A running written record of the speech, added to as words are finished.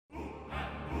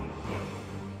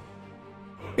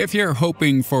If you're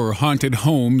hoping for haunted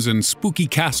homes and spooky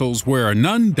castles where a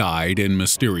nun died in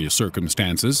mysterious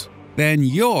circumstances, then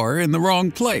you're in the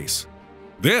wrong place.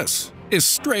 This is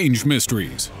Strange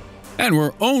Mysteries, and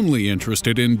we're only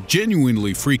interested in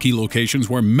genuinely freaky locations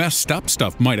where messed up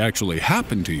stuff might actually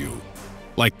happen to you.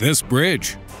 Like this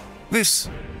bridge, this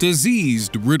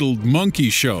diseased-riddled monkey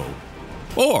show,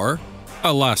 or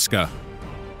Alaska.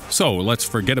 So let's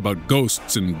forget about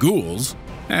ghosts and ghouls,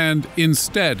 and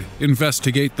instead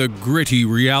investigate the gritty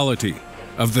reality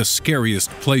of the scariest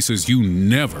places you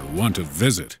never want to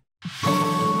visit.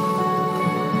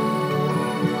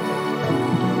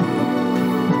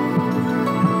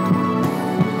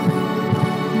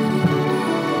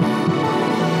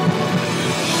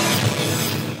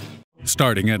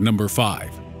 Starting at number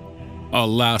 5,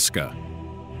 Alaska.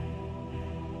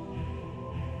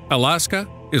 Alaska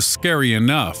is scary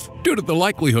enough due to the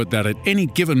likelihood that at any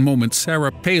given moment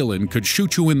Sarah Palin could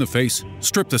shoot you in the face,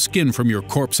 strip the skin from your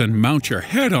corpse, and mount your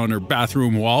head on her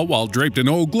bathroom wall while draped in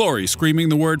Old Glory, screaming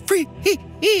the word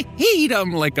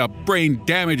freedom like a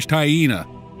brain-damaged hyena.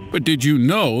 But did you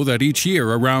know that each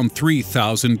year around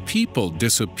 3,000 people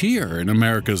disappear in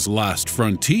America's last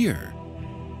frontier?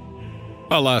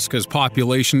 Alaska's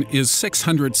population is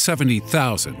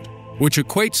 670,000, which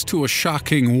equates to a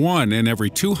shocking 1 in every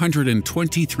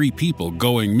 223 people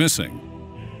going missing.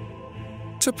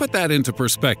 To put that into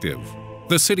perspective,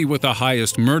 the city with the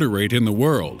highest murder rate in the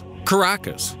world,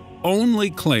 Caracas,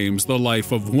 only claims the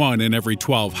life of 1 in every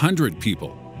 1,200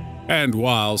 people. And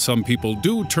while some people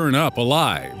do turn up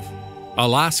alive,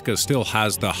 Alaska still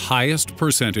has the highest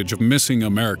percentage of missing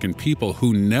American people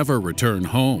who never return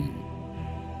home.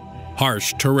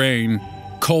 Harsh terrain,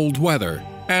 cold weather,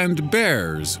 and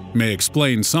bears may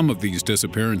explain some of these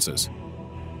disappearances.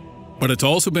 But it's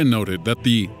also been noted that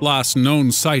the last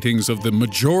known sightings of the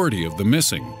majority of the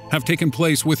missing have taken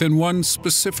place within one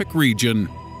specific region,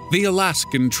 the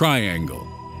Alaskan Triangle.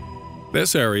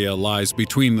 This area lies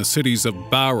between the cities of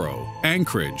Barrow,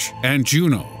 Anchorage, and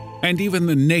Juneau, and even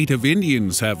the native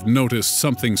Indians have noticed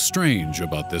something strange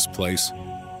about this place.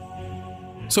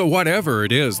 So whatever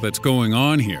it is that's going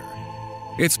on here,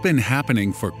 it's been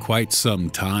happening for quite some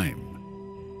time.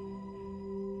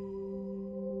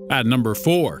 At number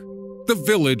 4, the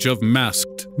village of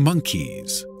masked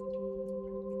monkeys.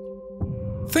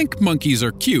 Think monkeys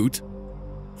are cute?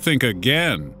 Think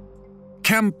again.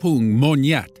 Kampung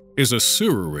Monyet is a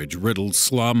sewerage-riddled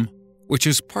slum, which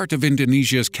is part of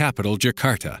Indonesia's capital,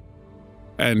 Jakarta.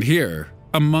 And here,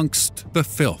 amongst the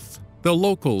filth, the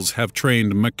locals have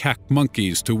trained macaque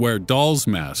monkeys to wear dolls'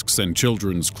 masks and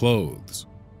children's clothes.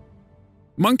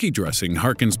 Monkey dressing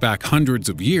harkens back hundreds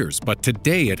of years, but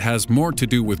today it has more to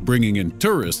do with bringing in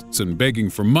tourists and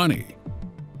begging for money.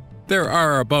 There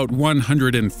are about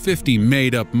 150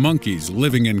 made-up monkeys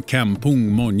living in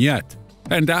Kampung Monyet,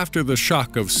 and after the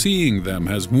shock of seeing them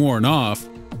has worn off,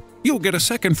 you'll get a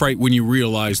second fright when you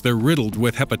realize they're riddled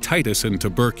with hepatitis and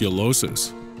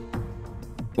tuberculosis.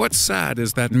 What's sad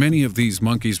is that many of these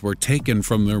monkeys were taken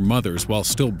from their mothers while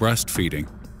still breastfeeding,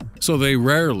 so they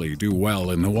rarely do well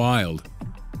in the wild.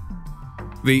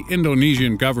 The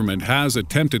Indonesian government has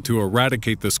attempted to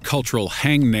eradicate this cultural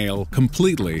hangnail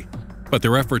completely, but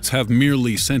their efforts have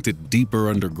merely sent it deeper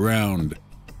underground.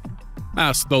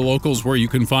 Ask the locals where you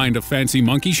can find a fancy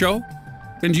monkey show,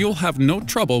 and you'll have no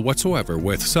trouble whatsoever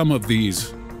with some of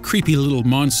these creepy little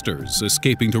monsters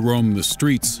escaping to roam the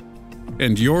streets,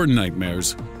 and your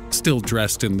nightmares still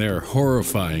dressed in their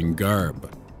horrifying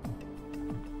garb.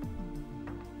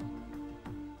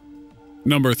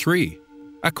 Number 3.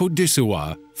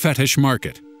 Akodessewa Fetish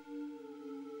Market.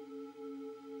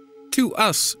 To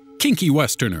us, kinky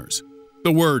Westerners,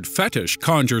 the word fetish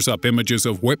conjures up images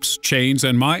of whips, chains,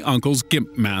 and my uncle's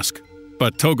gimp mask.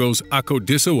 But Togo's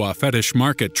Akodessewa Fetish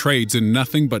Market trades in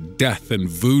nothing but death and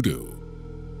voodoo.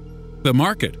 The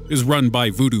market is run by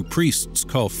voodoo priests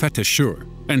called fetishers,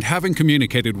 and having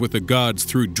communicated with the gods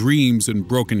through dreams and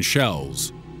broken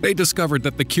shells, they discovered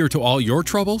that the cure to all your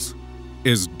troubles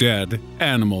is dead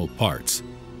animal parts.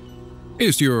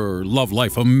 Is your love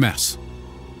life a mess?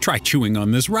 Try chewing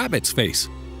on this rabbit's face.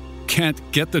 Can't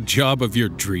get the job of your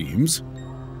dreams?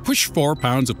 Push 4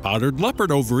 pounds of powdered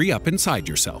leopard ovary up inside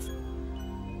yourself.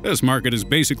 This market is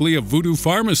basically a voodoo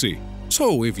pharmacy,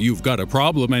 so if you've got a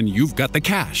problem and you've got the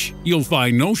cash, you'll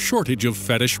find no shortage of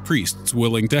fetish priests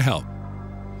willing to help.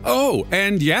 Oh,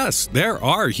 and yes, there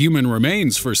are human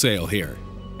remains for sale here.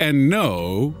 And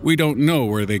no, we don't know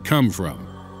where they come from.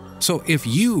 So if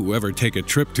you ever take a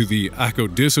trip to the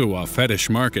Akodessewa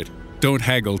Fetish Market, don't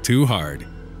haggle too hard.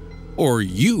 Or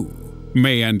you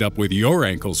may end up with your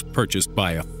ankles purchased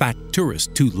by a fat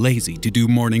tourist too lazy to do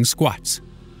morning squats.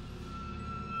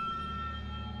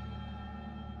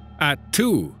 At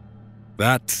 2,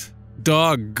 that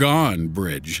doggone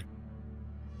bridge.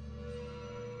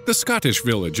 The Scottish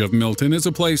village of Milton is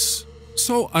a place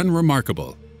so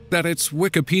unremarkable that its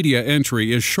Wikipedia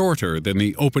entry is shorter than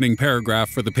the opening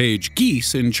paragraph for the page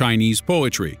Geese in Chinese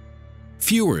poetry.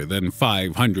 Fewer than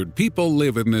 500 people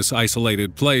live in this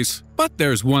isolated place, but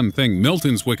there's one thing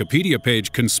Milton's Wikipedia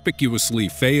page conspicuously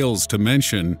fails to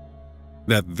mention: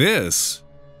 that this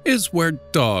is where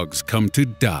dogs come to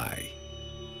die.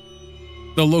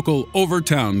 The local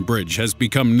Overtown Bridge has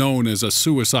become known as a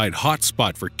suicide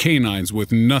hotspot for canines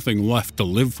with nothing left to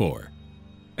live for.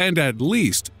 And at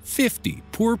least 50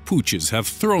 poor pooches have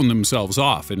thrown themselves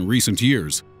off in recent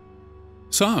years.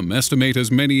 Some estimate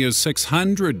as many as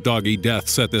 600 doggy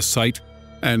deaths at this site,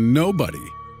 and nobody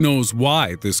knows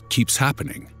why this keeps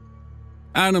happening.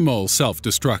 Animal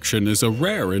self-destruction is a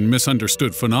rare and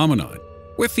misunderstood phenomenon,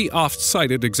 with the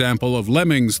oft-cited example of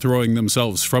lemmings throwing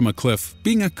themselves from a cliff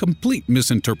being a complete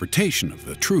misinterpretation of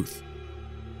the truth.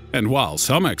 And while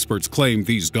some experts claim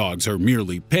these dogs are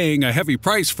merely paying a heavy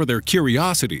price for their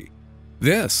curiosity,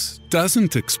 this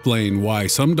doesn't explain why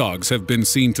some dogs have been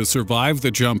seen to survive the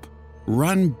jump,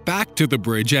 run back to the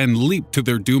bridge, and leap to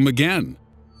their doom again.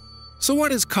 So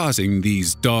what is causing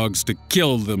these dogs to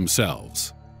kill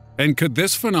themselves? And could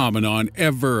this phenomenon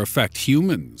ever affect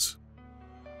humans?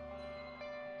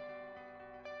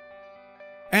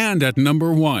 And at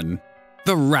number 1,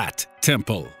 the Rat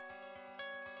Temple.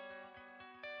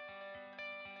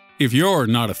 If you're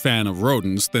not a fan of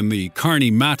rodents, then the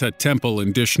Karni Mata Temple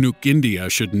in Deshnoke, India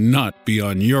should not be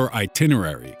on your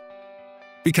itinerary.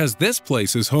 Because this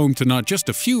place is home to not just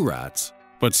a few rats,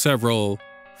 but several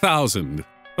thousand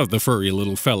of the furry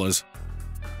little fellas.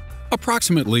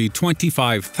 Approximately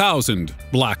 25,000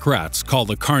 black rats call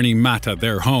the Karni Mata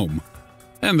their home.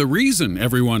 And the reason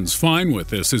everyone's fine with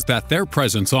this is that their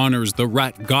presence honors the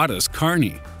rat goddess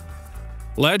Karni.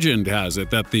 Legend has it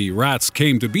that the rats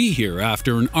came to be here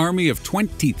after an army of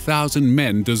 20,000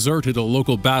 men deserted a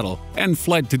local battle and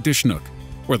fled to Deshnoke,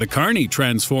 where the Karni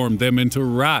transformed them into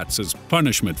rats as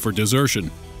punishment for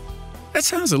desertion. That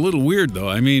sounds a little weird though.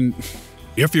 I mean,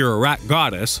 if you're a rat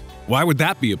goddess, why would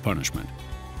that be a punishment?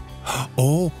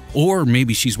 Oh, or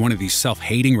maybe she's one of these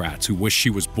self-hating rats who wish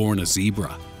she was born a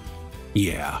zebra.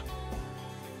 Yeah.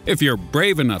 If you're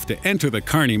brave enough to enter the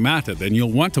Karni Mata, then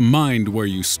you'll want to mind where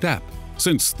you step,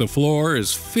 since the floor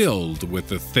is filled with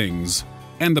the things,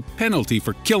 and the penalty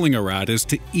for killing a rat is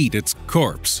to eat its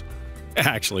corpse.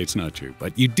 Actually, it's not true,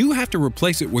 but you do have to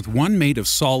replace it with one made of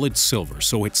solid silver,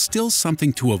 so it's still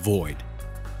something to avoid.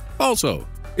 Also,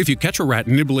 if you catch a rat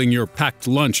nibbling your packed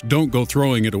lunch, don't go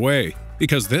throwing it away,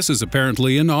 because this is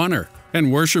apparently an honor,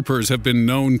 and worshippers have been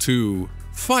known to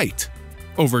fight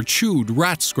over chewed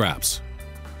rat scraps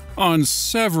on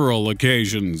several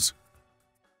occasions.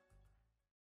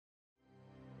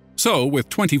 So, with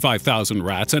 25,000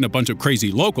 rats and a bunch of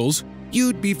crazy locals,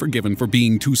 you'd be forgiven for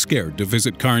being too scared to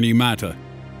visit Karni Mata.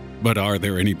 But are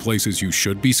there any places you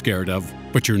should be scared of,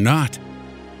 but you're not?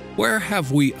 Where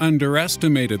have we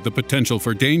underestimated the potential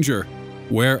for danger?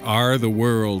 Where are the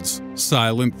world's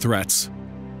silent threats?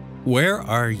 Where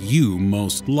are you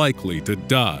most likely to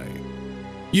die?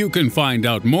 You can find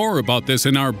out more about this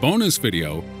in our bonus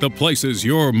video, The Places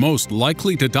You're Most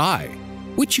Likely to Die,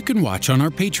 which you can watch on our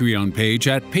Patreon page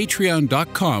at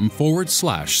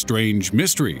patreon.com/strange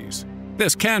mysteries.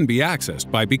 This can be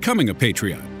accessed by becoming a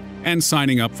Patreon and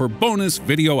signing up for bonus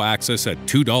video access at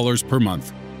 $2 per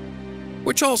month,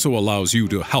 which also allows you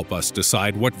to help us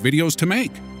decide what videos to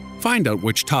make, find out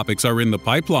which topics are in the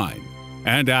pipeline,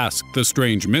 and ask the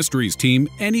Strange Mysteries team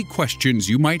any questions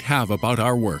you might have about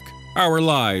our work, our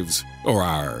lives, or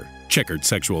our checkered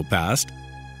sexual past.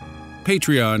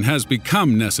 Patreon has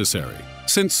become necessary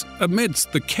since,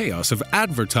 amidst the chaos of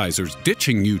advertisers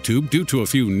ditching YouTube due to a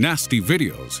few nasty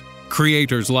videos,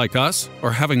 creators like us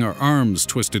are having our arms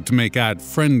twisted to make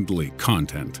ad-friendly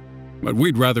content. But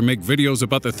we'd rather make videos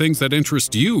about the things that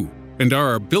interest you, and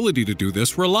our ability to do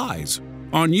this relies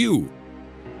on you.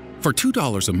 For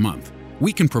 $2 a month,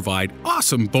 we can provide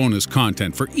awesome bonus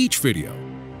content for each video.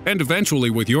 And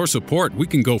eventually, with your support, we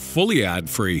can go fully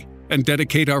ad-free and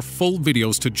dedicate our full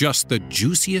videos to just the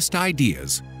juiciest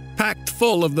ideas, packed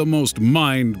full of the most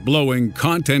mind-blowing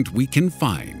content we can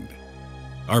find.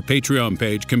 Our Patreon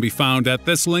page can be found at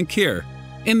this link here,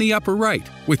 in the upper right,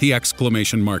 with the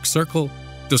exclamation mark circle,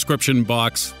 description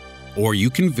box, or you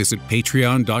can visit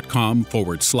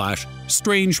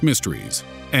patreon.com/strange mysteries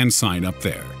and sign up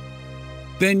there.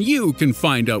 Then you can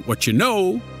find out what you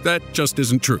know that just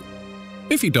isn't true.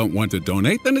 If you don't want to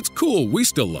donate, then it's cool, we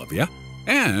still love you.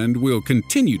 And we'll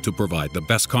continue to provide the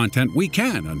best content we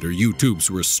can under YouTube's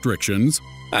restrictions,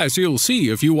 as you'll see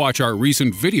if you watch our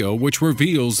recent video which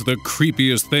reveals the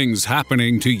creepiest things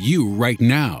happening to you right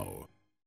now.